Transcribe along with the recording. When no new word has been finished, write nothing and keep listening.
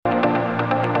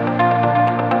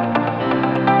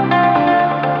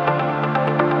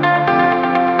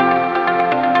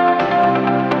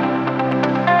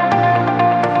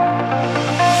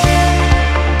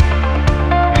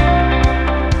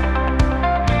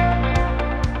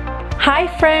Hi,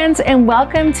 friends, and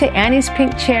welcome to Annie's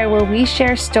Pink Chair, where we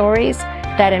share stories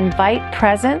that invite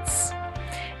presence,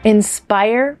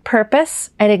 inspire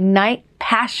purpose, and ignite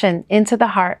passion into the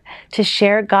heart to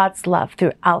share God's love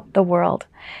throughout the world.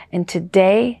 And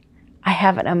today, I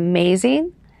have an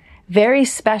amazing, very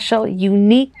special,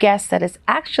 unique guest that is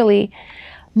actually,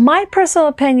 my personal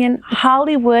opinion,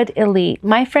 Hollywood elite.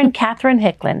 My friend Catherine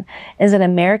Hicklin is an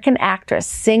American actress,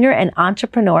 singer, and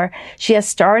entrepreneur. She has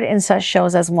starred in such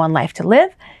shows as One Life to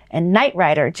Live and Knight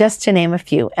Rider, just to name a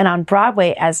few, and on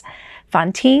Broadway as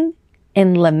Fantine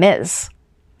in Les Mis.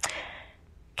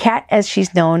 Kat, as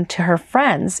she's known to her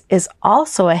friends, is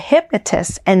also a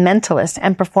hypnotist and mentalist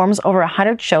and performs over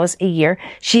 100 shows a year.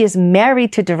 She is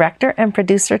married to director and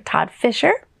producer Todd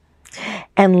Fisher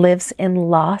and lives in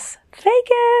Las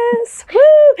Vegas,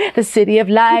 woo! The city of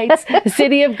lights, the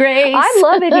city of grace. I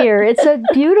love it here. It's a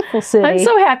beautiful city. I'm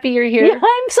so happy you're here. Yeah,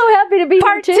 I'm so happy to be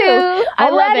Part here two. too. I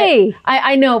love it.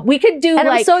 I know. We could do and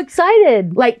like I'm so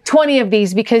excited. Like 20 of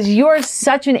these because you're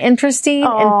such an interesting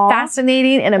and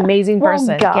fascinating and amazing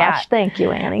person. Oh gosh, Kat. thank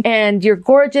you, Annie. And you're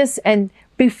gorgeous. And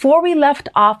before we left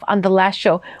off on the last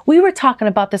show, we were talking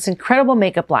about this incredible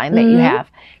makeup line that you have,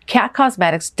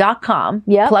 catcosmetics.com,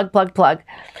 plug,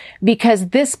 because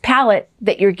this palette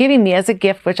that you're giving me as a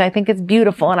gift, which I think is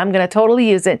beautiful, and I'm going to totally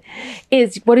use it,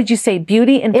 is, what did you say,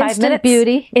 beauty in 5 minutes?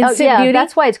 Beauty. Instant beauty?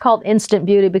 That's why it's called instant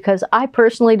beauty, because I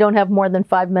personally don't have more than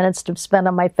 5 minutes to spend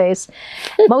on my face.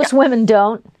 Most women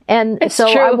don't. And it's so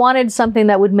true. I wanted something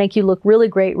that would make you look really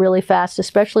great, really fast,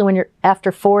 especially when you're after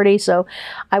 40. So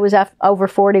I was over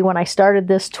 40 when I started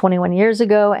this 21 years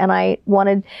ago, and I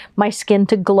wanted my skin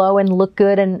to glow and look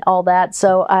good and all that.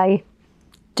 So I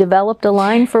developed a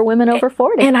line for women over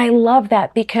 40. And I love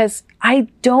that because I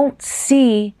don't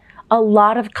see a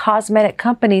lot of cosmetic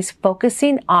companies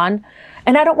focusing on,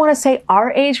 and I don't want to say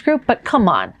our age group, but come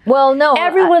on. Well, no.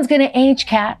 Everyone's going to age,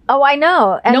 Kat. Oh, I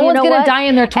know. And no one's going to die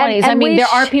in their 20s. I mean, there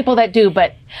are people that do,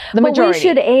 but the majority. But we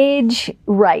should age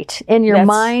right in your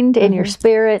mind, in your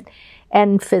spirit,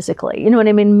 and physically. You know what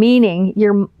I mean? Meaning,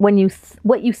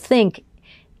 what you think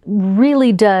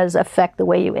really does affect the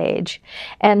way you age.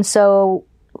 And so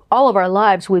all of our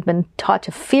lives, we've been taught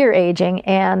to fear aging,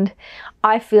 and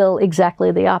I feel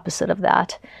exactly the opposite of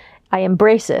that. I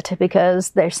embrace it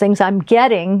because there's things I'm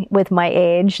getting with my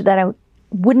age that I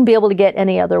wouldn't be able to get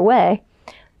any other way,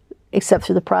 except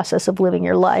through the process of living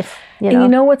your life. And you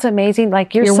know what's amazing?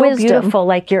 Like, you're so wisdom. beautiful.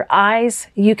 Like, your eyes,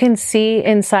 you can see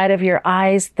inside of your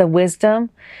eyes the wisdom,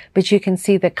 but you can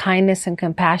see the kindness and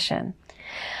compassion.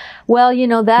 Well, you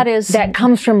know, that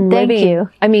comes from living. Thank you.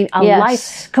 I mean, a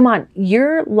life. Come on,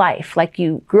 your life. Like,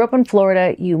 you grew up in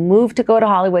Florida, you moved to go to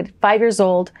Hollywood, 5 years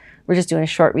old. We're just doing a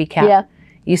short recap. Yeah.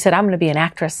 You said, I'm going to be an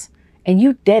actress. And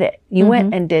you did it. You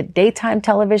went and did daytime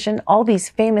television, all these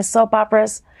famous soap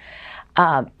operas.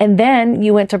 And then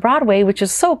you went to Broadway, which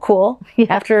is so cool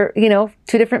after, 2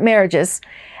 different marriages.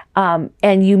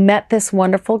 And you met this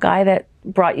wonderful guy that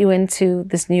brought you into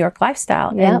this New York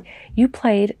lifestyle. And you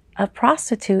played a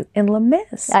prostitute in Les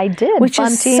Mis. I did. Which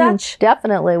Fantine is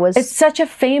definitely was. It's such a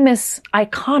famous,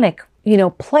 iconic,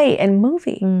 play and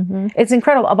movie. It's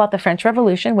incredible about the French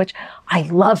Revolution, which I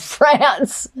love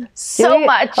France so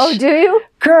much. Oh, do you?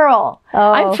 Girl,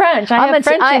 I'm French. I have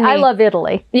French in me. I love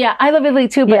Italy. Yeah, I love Italy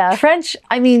too, but French,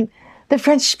 I mean, the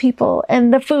French people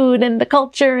and the food and the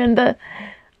culture and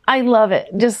I love it.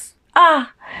 Just,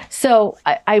 So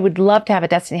I would love to have a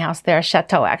Destiny House there, a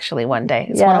chateau actually one day.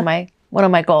 It's one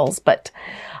of my goals, but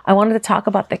I wanted to talk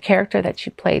about the character that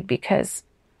you played because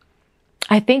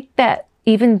I think that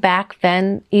even back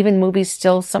then, even movies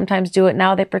still sometimes do it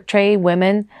now. They portray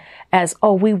women as,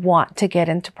 we want to get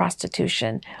into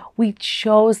prostitution. We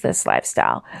chose this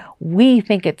lifestyle. We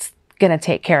think it's going to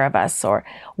take care of us. Or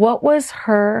what was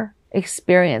her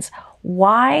experience?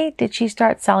 Why did she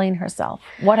start selling herself?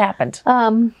 What happened?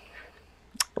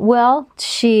 Well,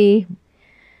 she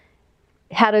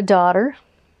had a daughter,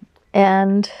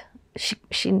 and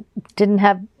she didn't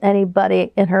have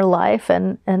anybody in her life,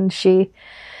 and she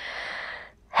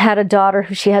had a daughter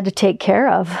who she had to take care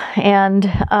of, and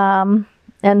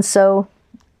so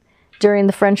during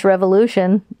the French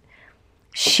Revolution,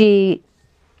 she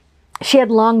had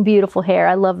long, beautiful hair.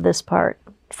 I love this part.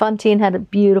 Fantine had a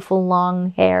beautiful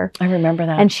long hair. I remember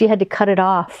that. And she had to cut it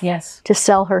off. Yes. To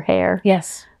sell her hair.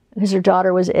 Yes. Because her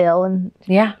daughter was ill, and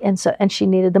she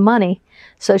needed the money.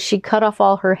 So she cut off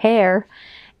all her hair,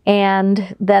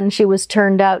 and then she was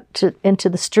turned out into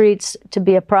the streets to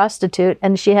be a prostitute,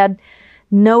 and she had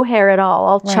no hair at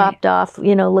all chopped off,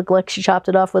 looked like she chopped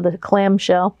it off with a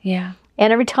clamshell. Yeah.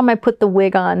 And every time I put the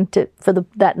wig on for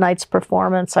that night's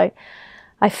performance, I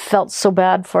felt so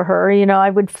bad for her. I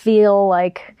would feel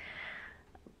like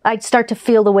I'd start to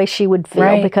feel the way she would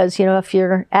feel because, if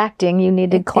you're acting, you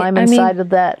need to climb inside of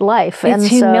that life. It's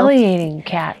humiliating,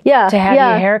 Kat, to have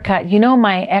your hair cut.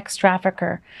 My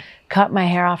ex-trafficker cut my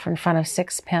hair off in front of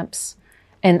 6 pimps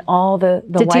and all the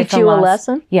to teach you a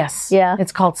lesson? Yes. Yeah.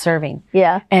 It's called serving.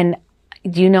 Yeah. And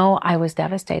I was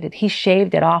devastated. He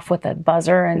shaved it off with a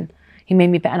buzzer and he made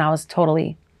me, and I was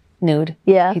totally nude.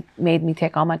 Yeah. He made me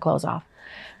take all my clothes off.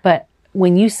 But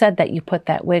when you said that you put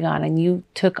that wig on and you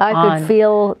took I could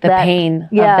feel the pain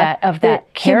of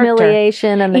that character,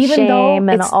 humiliation and the shame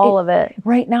and all of it.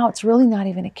 Right now, it's really not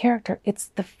even a character. It's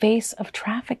the face of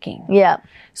trafficking. Yeah.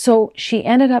 So she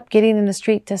ended up getting in the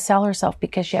street to sell herself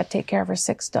because she had to take care of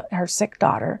her sick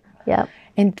daughter. Yeah.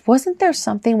 And wasn't there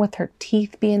something with her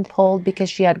teeth being pulled because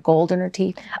she had gold in her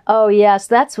teeth? Oh, yes.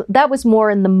 That was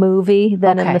more in the movie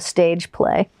than in the stage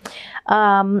play.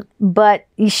 But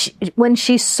when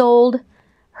she sold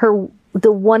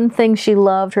the one thing she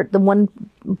loved, the one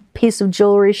piece of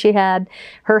jewelry she had,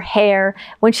 her hair,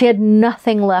 when she had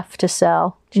nothing left to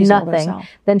sell,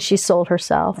 then she sold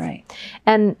herself. Right.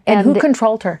 And who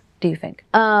controlled her, do you think?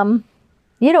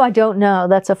 I don't know.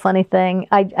 That's a funny thing.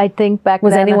 I think back then...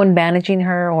 Was anyone managing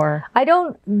her or... I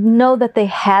don't know that they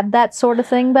had that sort of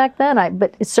thing back then,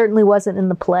 but it certainly wasn't in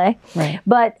the play. Right.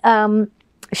 But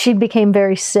she became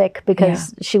very sick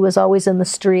because she was always in the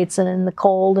streets and in the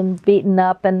cold and beaten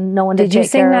up and no one to take care of her. Did you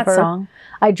sing that song?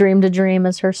 I Dreamed a Dream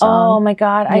is her song. Oh my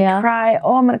God, I cry.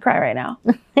 Oh, I'm going to cry right now.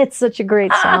 It's such a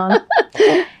great song.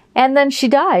 And then she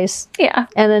dies. Yeah.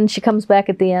 And then she comes back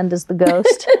at the end as the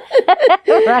ghost.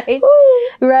 Right?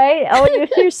 Right? Oh,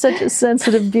 you're such a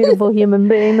sensitive, beautiful human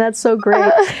being. That's so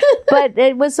great. But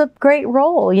it was a great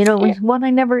role, one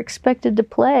I never expected to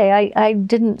play. I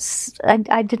didn't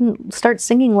start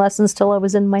singing lessons till I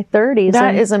was in my 30s.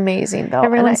 That is amazing, though.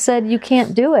 Everyone said, you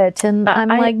can't do it. And I'm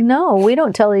like, no, we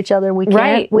don't tell each other we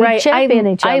can't. We champion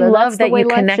each other. I love that you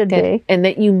connected and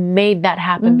that you made that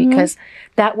happen because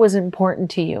that was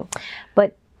important to you.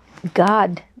 But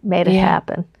God made it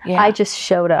happen. Yeah. I just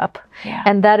showed up. Yeah.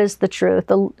 And that is the truth.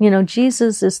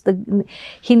 Jesus is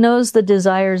he knows the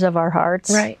desires of our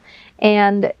hearts. Right.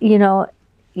 And,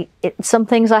 some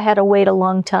things I had to wait a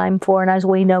long time for. And as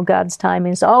we know, God's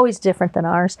timing is always different than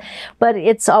ours. But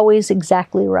it's always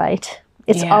exactly right.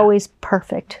 It's always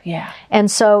perfect. Yeah. And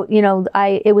so,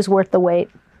 it was worth the wait,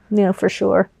 for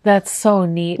sure. That's so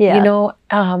neat. Yeah.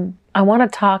 I want to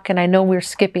talk, and I know we're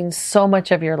skipping so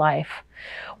much of your life.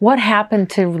 What happened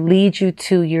to lead you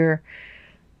to your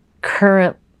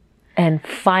current and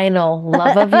final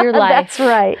love of your life? That's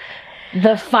right.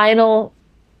 The final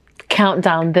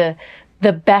countdown, the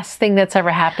best thing that's ever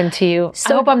happened to you.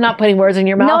 So, I hope I'm not putting words in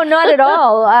your mouth. No, not at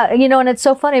all. And it's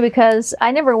so funny because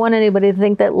I never want anybody to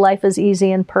think that life is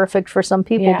easy and perfect for some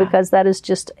people because that is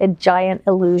just a giant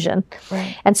illusion.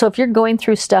 Right. And so if you're going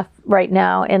through stuff right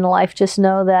now in life, just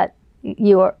know that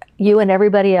you and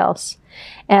everybody else.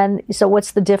 And so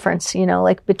what's the difference,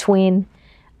 between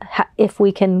if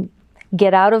we can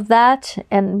get out of that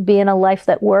and be in a life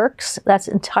that works, that's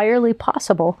entirely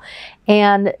possible.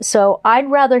 And so I'd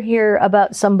rather hear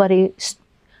about somebody's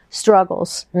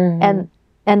struggles and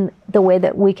the way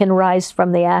that we can rise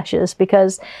from the ashes,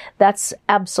 because that's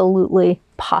absolutely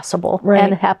possible. Right.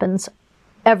 And it happens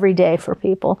every day for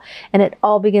people. And it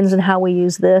all begins in how we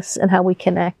use this and how we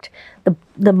connect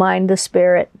the mind, the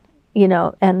spirit,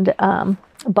 and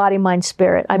body, mind,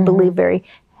 spirit. I believe very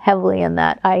heavily in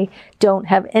that. I don't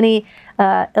have any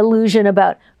illusion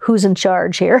about who's in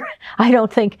charge here. I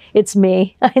don't think it's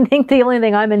me. I think the only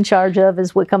thing I'm in charge of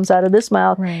is what comes out of this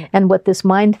mouth and what this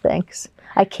mind thinks.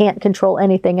 I can't control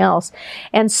anything else.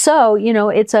 And so,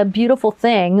 it's a beautiful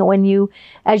thing when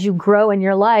as you grow in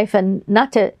your life, and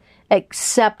not to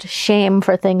accept shame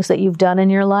for things that you've done in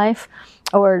your life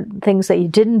or things that you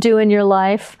didn't do in your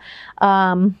life.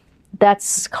 That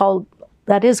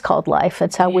is called life.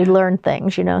 It's how we learn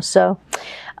things, So,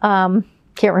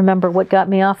 can't remember what got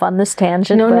me off on this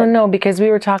tangent. No, because we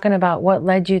were talking about what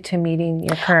led you to meeting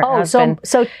your current husband.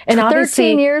 So and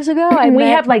 13 years ago, we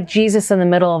have like Jesus in the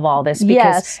middle of all this.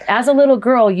 Because as a little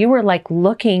girl, you were like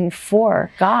looking for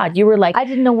God. You were like, I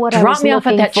didn't know what I was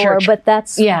looking for, church. But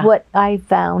that's what I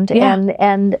found. Yeah.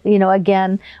 And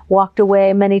again, walked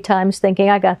away many times thinking,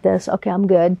 I got this. Okay, I'm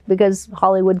good, because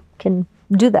Hollywood can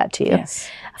do that to you. Yes.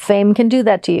 Fame can do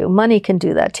that to you. Money can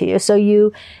do that to you. So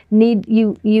you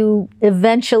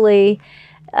eventually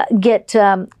get,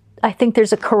 I think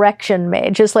there's a correction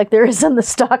made, just like there is in the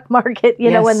stock market,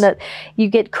 when you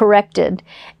get corrected.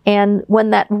 And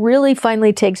when that really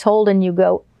finally takes hold and you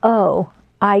go, oh,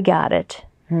 I got it.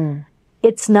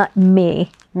 It's not me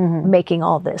making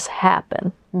all this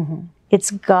happen.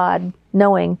 It's God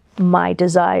knowing my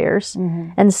desires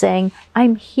and saying,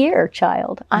 I'm here,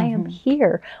 child. I am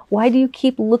here. Why do you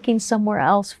keep looking somewhere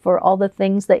else for all the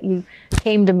things that you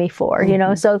came to me for? You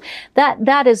know, so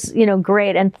that is, you know,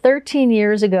 great. And 13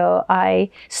 years ago,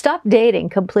 I stopped dating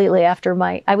completely after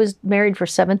I was married for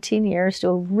 17 years to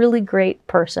a really great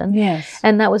person. Yes.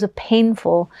 And that was a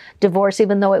painful divorce,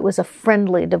 even though it was a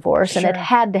friendly divorce and it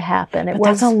had to happen. But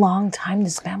that's a long time to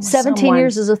spend with 17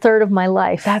 years is a third of my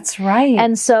life. That's right.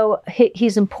 And so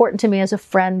he's important to me as a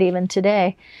friend even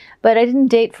today. But I didn't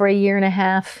date for a year and a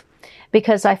half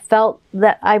because I felt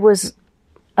that I was,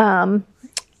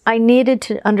 I needed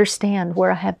to understand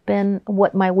where I have been,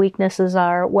 what my weaknesses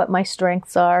are, what my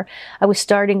strengths are. I was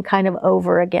starting kind of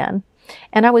over again.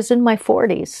 And I was in my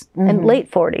 40s and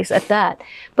late 40s at that.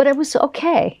 But it was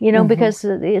okay, you know, because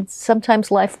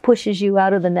sometimes life pushes you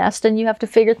out of the nest and you have to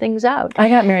figure things out. I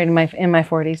got married in my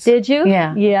 40s. Did you?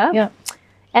 Yeah. Yeah. Yeah.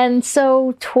 And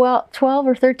so 12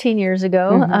 or 13 years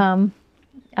ago,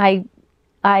 I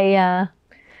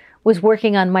was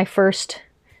working on my first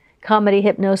comedy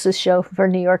hypnosis show for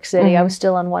New York City. I was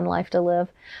still on One Life to Live.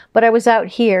 But I was out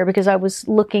here because I was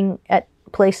looking at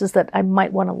places that I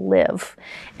might want to live.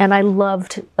 And I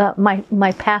loved,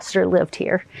 my pastor lived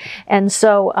here. And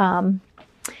so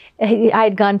I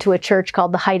had gone to a church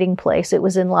called The Hiding Place. It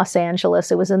was in Los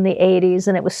Angeles. It was in the 80s,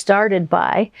 and it was started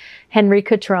by Henry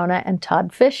Catrona and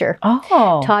Todd Fisher.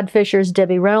 Oh. Todd Fisher's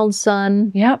Debbie Reynolds'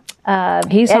 son. Yep.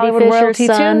 He's Eddie Hollywood Fisher's royalty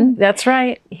son. too. That's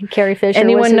right. Carrie Fisher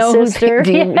Anyone was his know sister.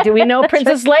 Do we know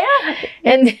Princess Leia?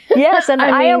 And yes, and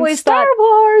I mean, always Star thought,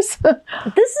 Wars.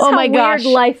 this is how weird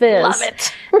life is. Love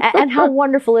it. And how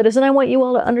wonderful it is. And I want you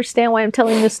all to understand why I'm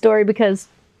telling this story, because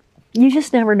you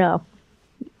just never know.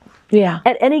 Yeah.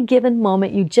 At any given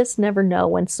moment, you just never know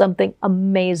when something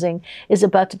amazing is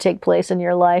about to take place in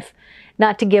your life.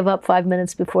 Not to give up 5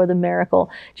 minutes before the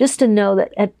miracle, just to know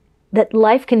that that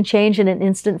life can change in an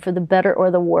instant for the better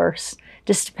or the worse,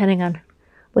 just depending on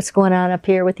what's going on up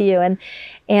here with you.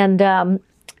 And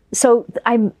so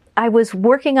I was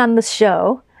working on the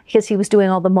show because he was doing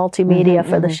all the multimedia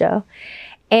for the show,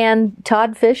 and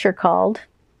Todd Fisher called.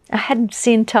 I hadn't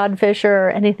seen Todd Fisher or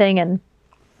anything in.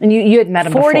 And you had met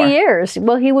him 40 before. years.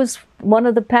 Well, he was one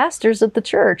of the pastors at the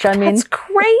church. I mean, that's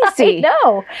crazy. I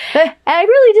know. I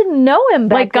really didn't know him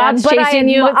back like God's then, chasing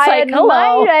you. It's like,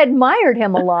 hello. I admired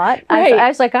him a lot. Right. I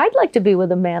was like, I'd like to be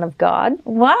with a man of God.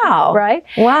 Wow. Right?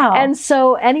 Wow. And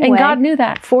so anyway. And God knew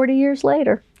that. 40 years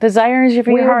later. Desires of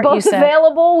your we heart, were both you said.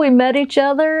 available. We met each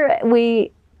other.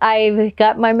 I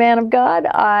got my man of God.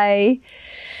 I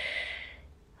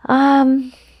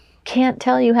can't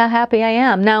tell you how happy I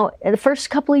am. Now, the first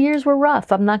couple of years were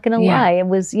rough. I'm not going to lie. It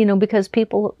was, because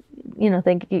people,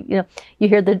 think, you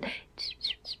hear the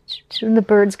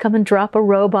birds come and drop a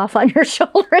robe off on your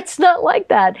shoulder. It's not like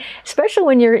that, especially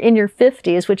when you're in your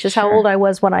 50s, which is how old I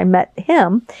was when I met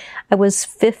him. I was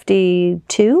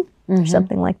 52,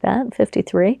 something like that,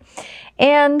 53.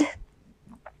 And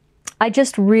I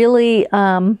just really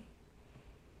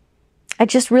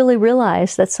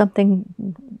realized that something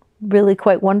really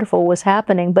quite wonderful was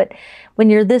happening. But when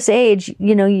you're this age,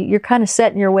 you're kind of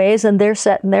set in your ways and they're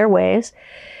set in their ways.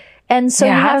 And so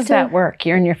how does that work?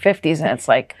 You're in your 50s and it's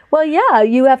like... Well, yeah,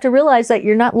 you have to realize that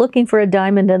you're not looking for a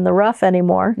diamond in the rough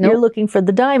anymore. Nope. You're looking for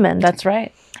the diamond. That's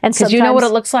right. And because you know what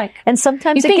it looks like. And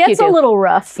sometimes it gets a little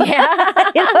rough. Yeah,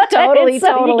 totally. You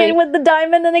get with the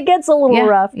diamond and it gets a little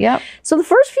rough. Yep. So the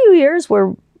first few years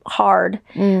were hard.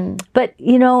 But,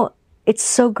 it's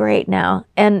so great now.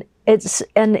 And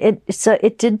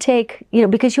it did take,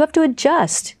 because you have to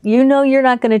adjust. You're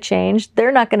not going to change.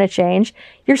 They're not going to change.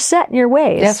 You're set in your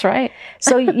ways. That's right.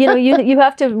 So, you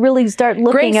have to really start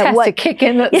looking Grace at has what to kick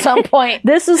in at some point.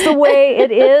 This is the way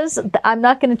it is. I'm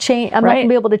not going to change. I'm not going to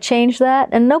be able to change that.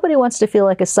 And nobody wants to feel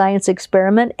like a science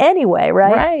experiment anyway,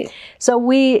 right? Right. So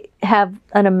we have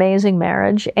an amazing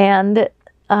marriage, and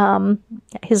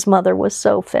his mother was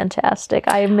so fantastic.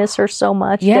 I miss her so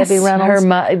much. Yes, Debbie Reynolds.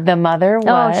 the mother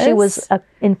was. Oh, she was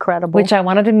incredible. Which I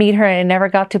wanted to meet her and I never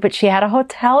got to, but she had a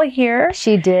hotel here.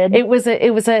 She did. It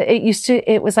used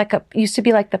to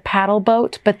be like the paddle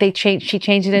boat, but she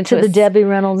changed it into the Debbie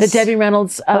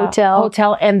Reynolds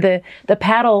hotel, and the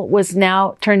paddle was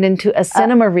now turned into a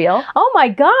cinema reel. Oh my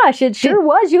gosh, it sure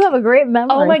was. You have a great memory.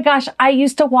 Oh my gosh, I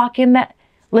used to walk in that.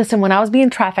 Listen, when I was being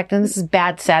trafficked, and this is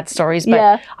bad, sad stories,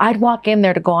 but I'd walk in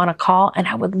there to go on a call and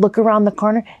I would look around the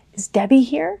corner. Is Debbie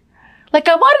here? Like,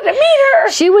 I wanted to meet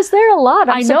her. She was there a lot.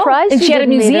 I'm surprised. And she had a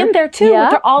museum there too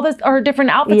with all her different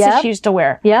outfits that she used to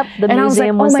wear. Yep. And I was like,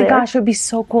 oh my gosh, it would be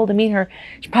so cool to meet her.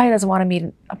 She probably doesn't want to meet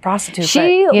a prostitute.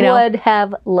 She would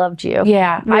have loved you.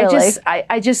 Yeah. Really.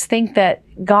 I just think that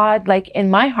God, like in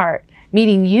my heart,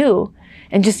 meeting you,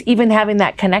 and just even having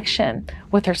that connection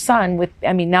with her son. Now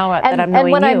that I'm knowing you.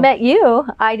 And when I met you,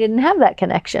 I didn't have that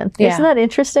connection. Yeah. Isn't that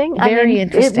interesting? Very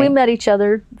interesting. We met each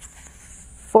other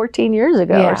 14 years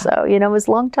ago or so. It was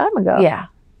a long time ago. Yeah.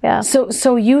 Yeah.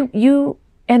 So you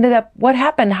ended up, what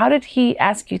happened? How did he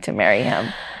ask you to marry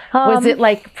him? Was it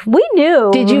like, we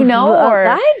knew? Did you know, or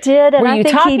I did, and were I you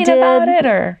think talking he did. about it,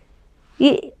 or?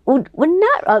 Well,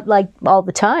 not like all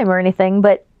the time or anything,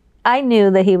 but I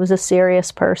knew that he was a serious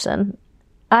person.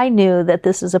 I knew that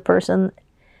this is a person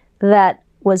that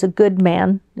was a good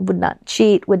man, would not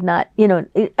cheat, would not,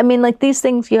 like these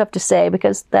things you have to say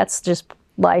because that's just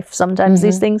life. Sometimes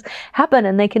these things happen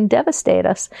and they can devastate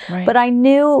us. Right. But I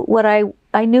knew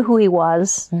I knew who he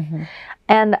was,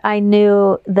 and I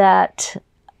knew that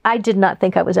I did not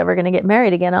think I was ever going to get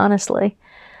married again, honestly.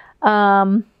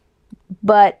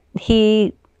 But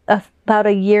he, about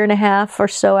a year and a half or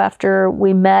so after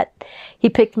we met, he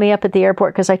picked me up at the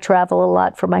airport because I travel a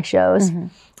lot for my shows.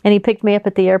 And he picked me up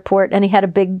at the airport, and he had a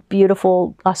big,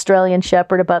 beautiful Australian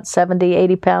Shepherd, about 70,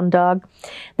 80-pound dog.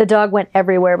 The dog went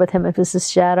everywhere with him. It was his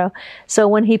shadow. So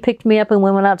when he picked me up and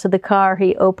we went out to the car,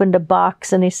 he opened a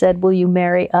box and he said, "Will you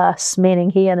marry us?" Meaning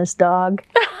he and his dog.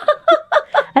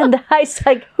 And I was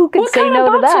like, who could say no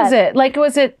to that? What kind of box was it?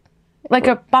 Was it like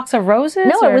a box of roses?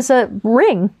 No, it was a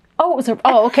ring. Oh, it was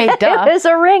okay, duh. There's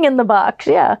a ring in the box,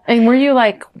 yeah. And were you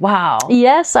like, wow?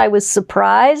 Yes, I was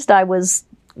surprised. I was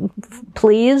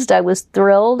pleased. I was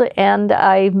thrilled, and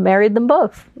I married them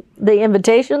both. The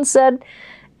invitation said,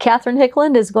 Catherine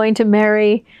Hickland is going to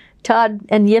marry Todd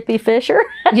and Yippee Fisher.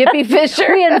 Yippee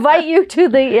Fisher. We invite you to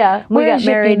we got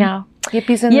married Yippee now?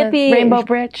 Yippie's in the Rainbow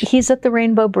Bridge? He's at the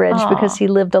Rainbow Bridge because he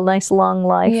lived a nice long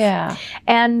life. Yeah.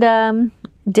 And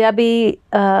Debbie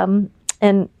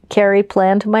and Carrie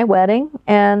planned my wedding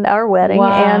and our wedding.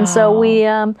 Wow. And so we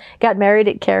got married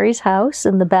at Carrie's house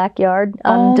in the backyard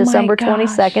on December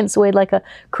 22nd. So we had like a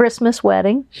Christmas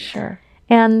wedding. Sure.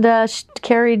 And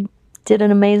Carrie did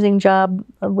an amazing job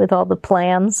with all the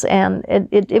plans. And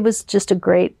it was just a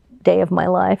great day of my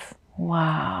life.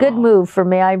 Wow. Good move for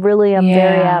me. I really am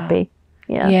very happy.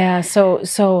 Yeah. Yeah.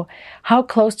 So how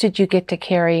close did you get to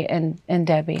Carrie and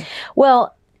Debbie?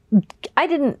 Well, I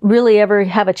didn't really ever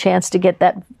have a chance to get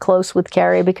that close with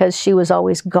Carrie because she was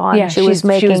always gone. Yeah, she was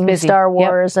making busy. Star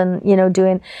Wars and,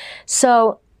 doing.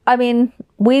 So,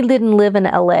 we didn't live in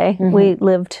LA. We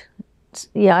lived,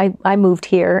 I moved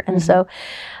here. And so,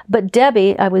 but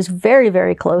Debbie, I was very,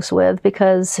 very close with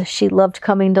because she loved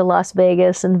coming to Las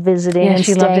Vegas and visiting and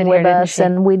staying with us.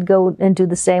 And we'd go and do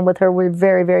the same with her. We're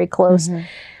very, very close.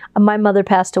 My mother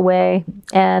passed away,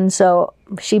 and so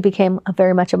she became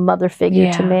very much a mother figure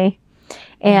to me.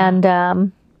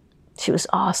 And she was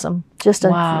awesome, just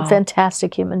a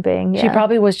fantastic human being. Yeah. She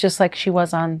probably was just like she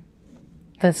was on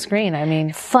the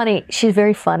screen. Funny. She's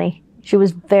very funny. She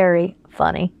was very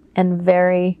funny and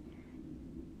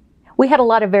we had a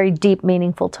lot of very deep,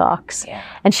 meaningful talks,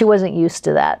 and she wasn't used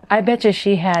to that. I bet you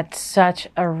she had such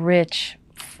a rich,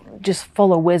 just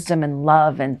full of wisdom and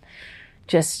love and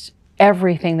just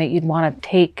everything that you'd want to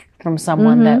take from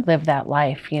someone that lived that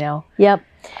life, Yep.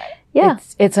 Yeah.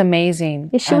 It's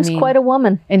amazing. Yeah, she was quite a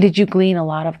woman. And did you glean a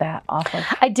lot of that off of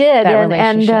I did. that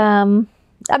relationship?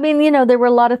 And there were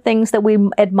a lot of things that we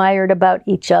admired about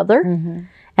each other.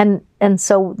 And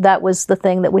so that was the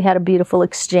thing that we had a beautiful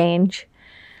exchange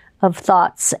of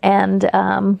thoughts. And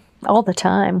all the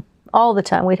time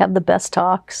we'd have the best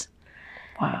talks.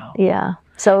 Wow. Yeah.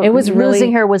 So it was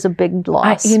losing her was a big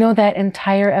loss. That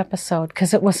entire episode,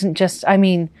 because it wasn't just,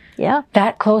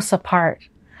 that close apart.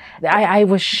 I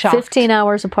was shocked. 15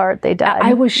 hours apart, they died.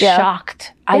 I was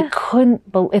shocked. I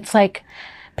couldn't believe, it's like.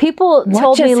 People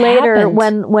told me later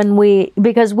happened?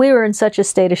 because we were in such a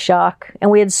state of shock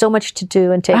and we had so much to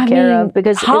do and take care of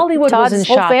because Hollywood Todd's was in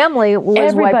whole shock. family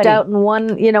was wiped out in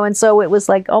one, and so it was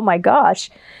like, oh my gosh.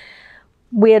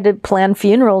 We had to plan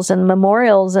funerals and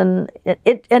memorials and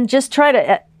just try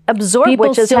to absorb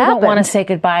what just happened. People still don't want to say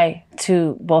goodbye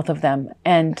to both of them,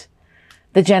 and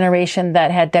the generation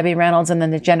that had Debbie Reynolds and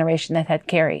then the generation that had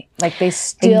Carrie. Like they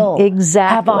still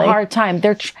have a hard time.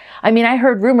 I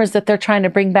heard rumors that they're trying to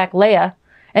bring back Leia,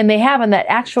 and they have in that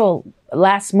actual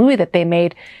last movie that they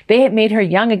made. They had made her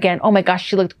young again. Oh my gosh,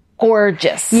 she looked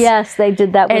gorgeous. Yes, they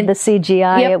did that with the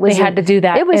CGI. Yep, they had to do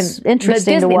that. It was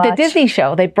interesting to watch. The Disney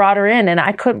show, they brought her in, and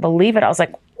I couldn't believe it. I was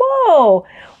like, whoa,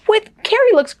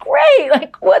 Carrie looks great.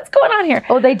 Like, what's going on here?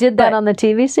 Oh, they did that on the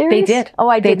TV series? They did. Oh,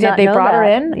 I did not know that. They brought her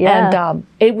in, and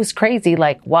it was crazy.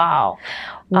 Like, wow.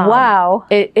 Wow.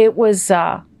 It was,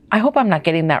 I hope I'm not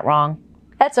getting that wrong.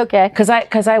 That's okay.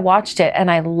 Because I watched it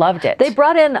and I loved it. They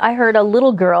brought in, I heard, a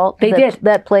little girl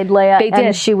that played Leia. They did.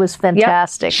 And she was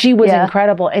fantastic. Yep. She was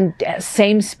incredible. And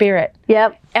same spirit.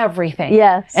 Yep. Everything.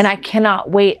 Yes. And I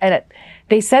cannot wait. And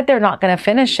they said they're not going to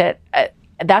finish it.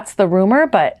 That's the rumor,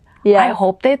 but I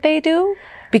hope that they do.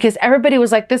 Because everybody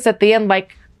was like this at the end,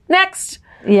 like, next.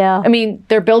 Yeah. I mean,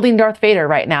 they're building Darth Vader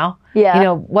right now. Yeah. You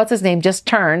know, what's his name just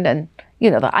turned. And,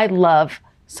 you know, I love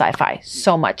sci-fi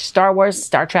so much. Star Wars,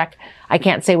 Star Trek. I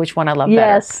can't say which one I love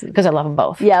better because I love them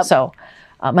both. Yeah. So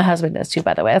my husband does too,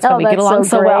 by the way. That's why we get along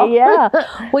so well. Yeah.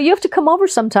 Well, you have to come over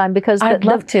sometime because I'd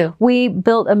love to. We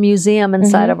built a museum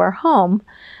inside of our home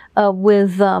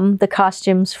with the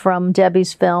costumes from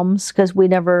Debbie's films because we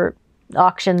never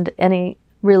auctioned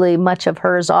really much of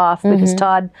hers off because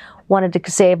Todd wanted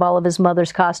to save all of his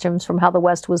mother's costumes from How the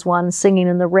West Was Won, Singing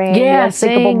in the Rain,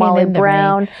 Unsinkable Molly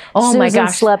Brown, oh my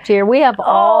gosh, Slept Here. We have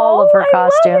all of her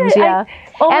costumes,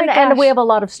 and we have a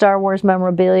lot of Star Wars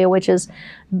memorabilia, which is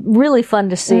really fun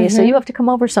to see. So you have to come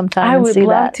over sometime and see that. I would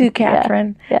love to,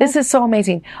 Catherine. Yeah. This is so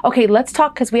amazing. Okay, let's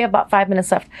talk, because we have about 5 minutes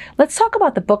left. Let's talk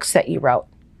about the books that you wrote,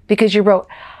 because you wrote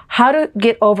How to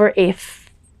Get Over a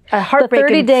Heartbreak,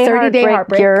 30-day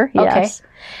heartbreak cure. Yes. Okay.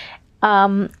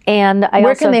 And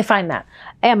where can they find that?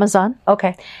 Amazon.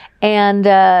 Okay. And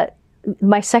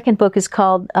my second book is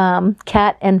called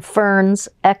Kat and Fern's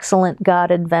Excellent God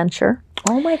Adventure.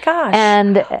 Oh my gosh.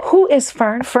 And who is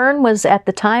Fern? Fern was at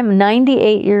the time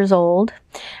 98 years old.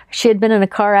 She had been in a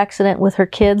car accident with her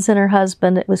kids and her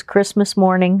husband. It was Christmas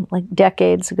morning, like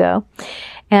decades ago.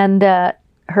 And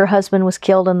her husband was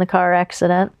killed in the car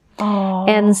accident. Oh.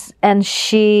 And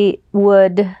she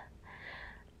would...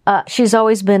 she's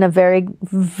always been a very,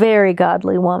 very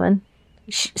godly woman.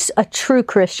 She's a true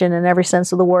Christian in every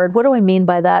sense of the word. What do I mean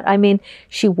by that? I mean,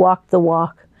 she walked the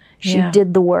walk. She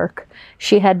did the work.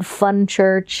 She had fun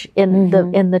church in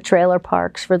the trailer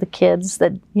parks for the kids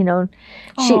that, you know,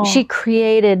 she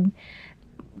created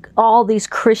all these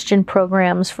Christian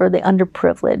programs for the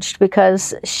underprivileged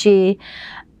because she,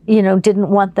 you know, didn't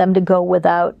want them to go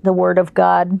without the Word of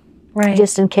God. Right.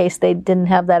 Just in case they didn't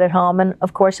have that at home. And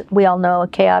of course, we all know a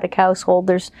chaotic household,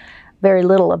 there's very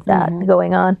little of that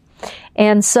going on.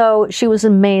 And so she was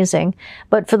amazing.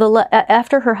 But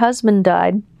after her husband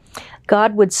died,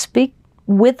 God would speak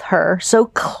with her so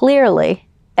clearly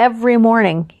every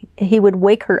morning. He would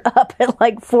wake her up at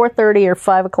like 4:30 or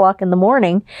 5 o'clock in the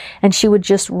morning, and she would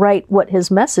just write what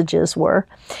his messages were.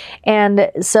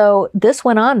 And so this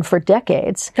went on for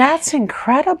decades. That's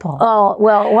incredible. Oh,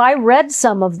 well, I read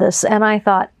some of this and I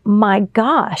thought, my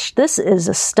gosh, this is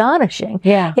astonishing.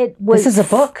 Yeah. This is a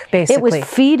book, basically. It was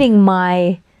feeding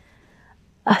my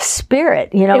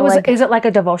spirit, you know. Is it like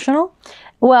a devotional?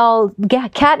 Well,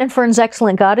 Kat and Fern's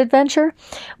Excellent God Adventure.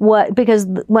 Because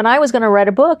when I was going to write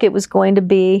a book, it was going to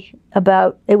be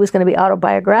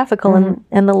autobiographical,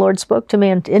 and the Lord spoke to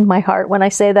me in my heart. When I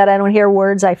say that, I don't hear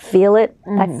words, I feel it.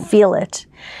 I feel it.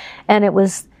 And it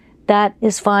was, that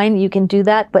is fine, you can do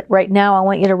that, but right now I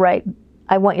want you to write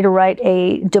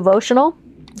a devotional,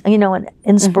 you know, an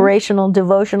inspirational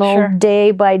devotional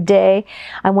day by day.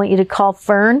 I want you to call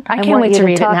Fern. I can't wait to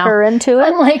read it now. Talk her into it.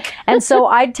 I'm like, and so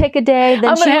I'd take a day,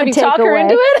 then she would take away. Her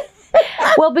into it?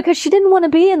 Well, because she didn't want to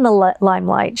be in the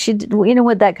limelight. She did, you know,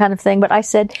 with that kind of thing. But I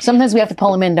said, sometimes we have to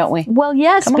pull them in, don't we? Well,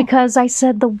 yes, because I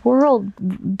said the world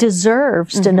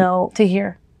deserves to know, to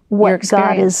hear what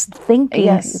God is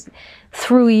thinking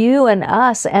through you and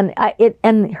us, and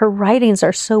and her writings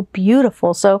are so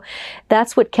beautiful. So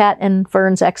that's what Kat and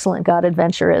Fern's Excellent God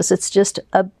Adventure is. It's just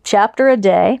a chapter a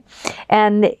day,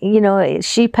 and you know,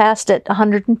 she passed at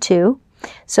 102.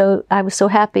 So I was so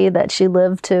happy that she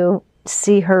lived to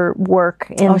see her work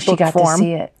in book form. She got to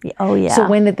see it. Oh yeah. So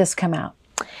when did this come out?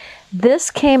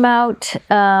 This came out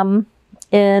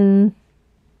in.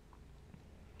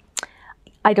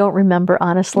 I don't remember,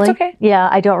 honestly. It's okay. Yeah,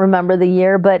 I don't remember the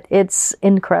year, but it's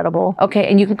incredible. Okay,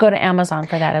 and you can go to Amazon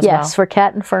for that as well. Yes, for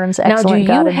Kat and Fern's Excellent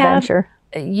God Adventure.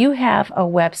 You have a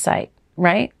website,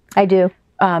 right? I do.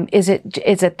 Is it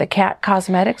the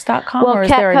catcosmetics.com or is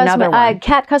there another one?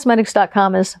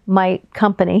 Catcosmetics.com is my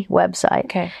company website.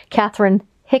 Okay.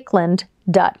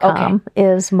 CatherineHickland.com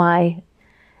is my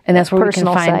and that's where we can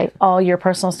personal find site. all your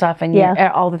personal stuff and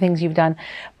all the things you've done.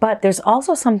 But there's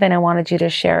also something I wanted you to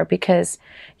share because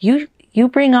you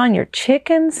bring on your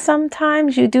chickens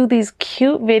sometimes. You do these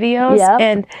cute videos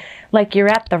and like you're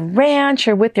at the ranch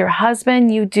or with your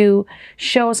husband. You do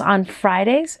shows on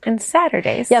Fridays and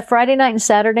Saturdays. Yeah, Friday night and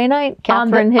Saturday night.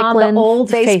 Catherine Hicklin, on the old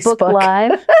Facebook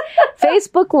Live.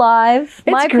 Facebook Live.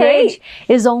 My page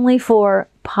is only for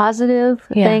positive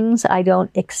things. I don't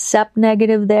accept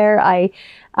negative there. I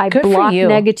block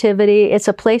negativity. It's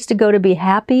a place to go to be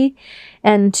happy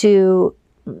and to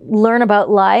learn about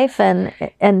life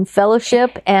and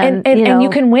fellowship and you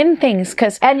can win things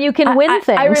I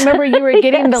remember you were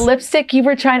getting the lipstick. You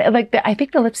were trying to I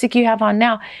think the lipstick you have on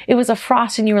now, it was a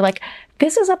frost, and you were like,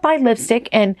 this is a by lipstick,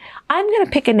 and I'm going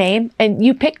to pick a name, and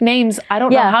you pick names. I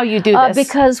don't know how you do this.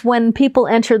 Because when people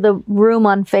enter the room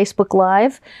on Facebook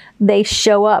Live, they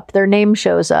show up, their name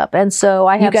shows up. And so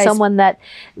I have someone that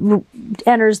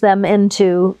enters them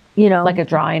into, like a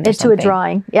drawing into a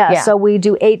drawing. Yeah. So we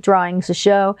do 8 drawings a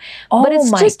show. Oh, but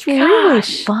it's just really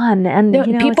fun. And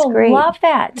people it's great. love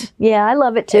that. Yeah, I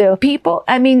love it too. People,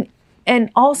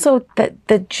 and also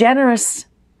the generous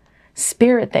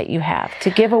spirit that you have to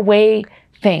give away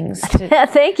things.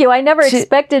 Thank you. I never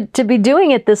expected to be doing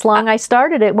it this long. I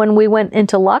started it when we went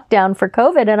into lockdown for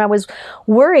COVID, and I was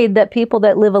worried that people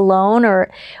that live alone or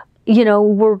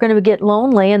were going to get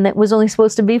lonely, and that was only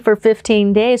supposed to be for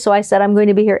 15 days. So I said, I'm going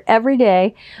to be here every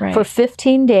day for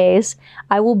 15 days.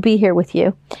 I will be here with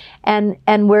you. And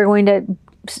we're going to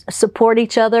support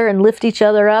each other and lift each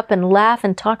other up and laugh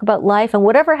and talk about life, and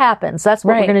whatever happens, that's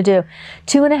what we're going to do.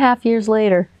 2.5 years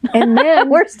later. And then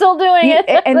we're still doing it.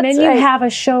 And then you have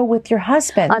a show with your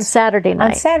husband. On Saturday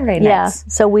night. On Saturday nights. Yeah.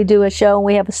 So we do a show, and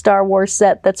we have a Star Wars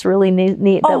set that's really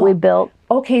neat that we built.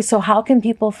 Okay, so how can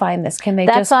people find this? Can they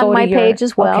That's just go on my page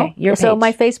as well. Okay, your page. So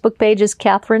my Facebook page is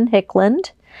Catherine Hicklin,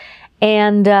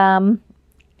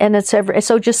 and it's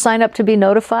so just sign up to be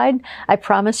notified. I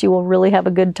promise you will really have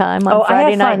a good time on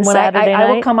Friday night and Saturday night.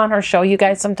 I will come on her show, you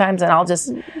guys, sometimes, and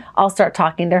I'll start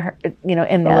talking to her,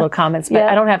 in the little comments. But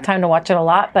I don't have time to watch it a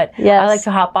lot. But I like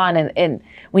to hop on, and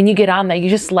when you get on there, you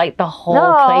just light the whole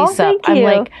place up. Thank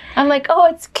you. I'm like, oh,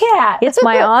 it's Kat. It's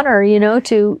my honor,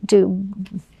 to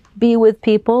be with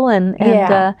people, and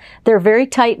they're a very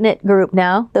tight knit group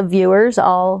now. The viewers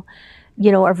all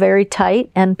are very tight,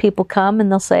 and people come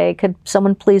and they'll say, could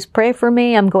someone please pray for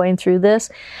me? I'm going through this.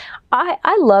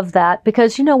 I love that,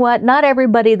 because you know what? Not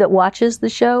everybody that watches the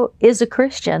show is a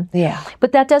Christian. Yeah.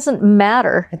 But that doesn't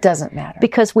matter. It doesn't matter.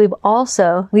 Because we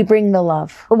bring the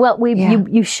love. Well,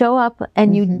 you show up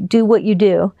and you do what you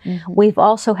do. Mm-hmm. We've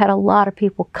also had a lot of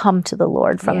people come to the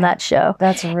Lord from that show.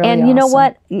 That's really And you know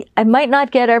what? I might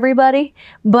not get everybody,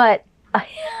 but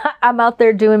I'm out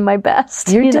there doing my best.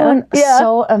 You're doing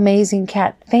so amazing,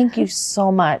 Kat. Thank you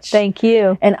so much. Thank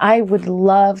you. And I would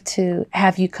love to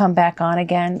have you come back on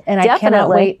again. And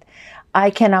Definitely. I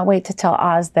cannot wait to tell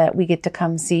Oz that we get to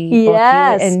come see both you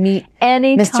and meet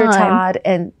Mr. Todd.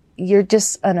 And you're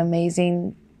just an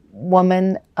amazing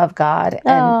woman of God.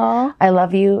 And I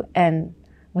love you. And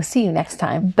we'll see you next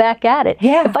time. Back at it.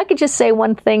 Yeah. If I could just say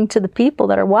one thing to the people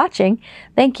that are watching,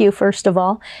 thank you, first of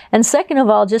all. And second of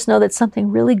all, just know that something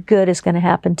really good is going to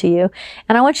happen to you.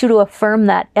 And I want you to affirm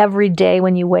that every day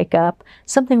when you wake up.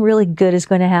 Something really good is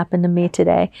going to happen to me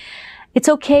today. It's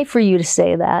okay for you to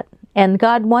say that. And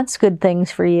God wants good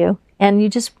things for you. And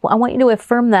I want you to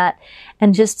affirm that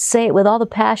and just say it with all the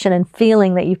passion and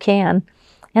feeling that you can.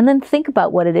 And then think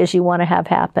about what it is you want to have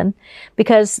happen,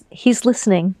 because He's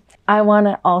listening. I want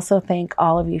to also thank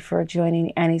all of you for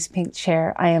joining Annie's Pink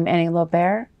Chair. I am Annie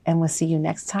Lobert, and we'll see you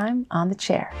next time on The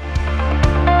Chair.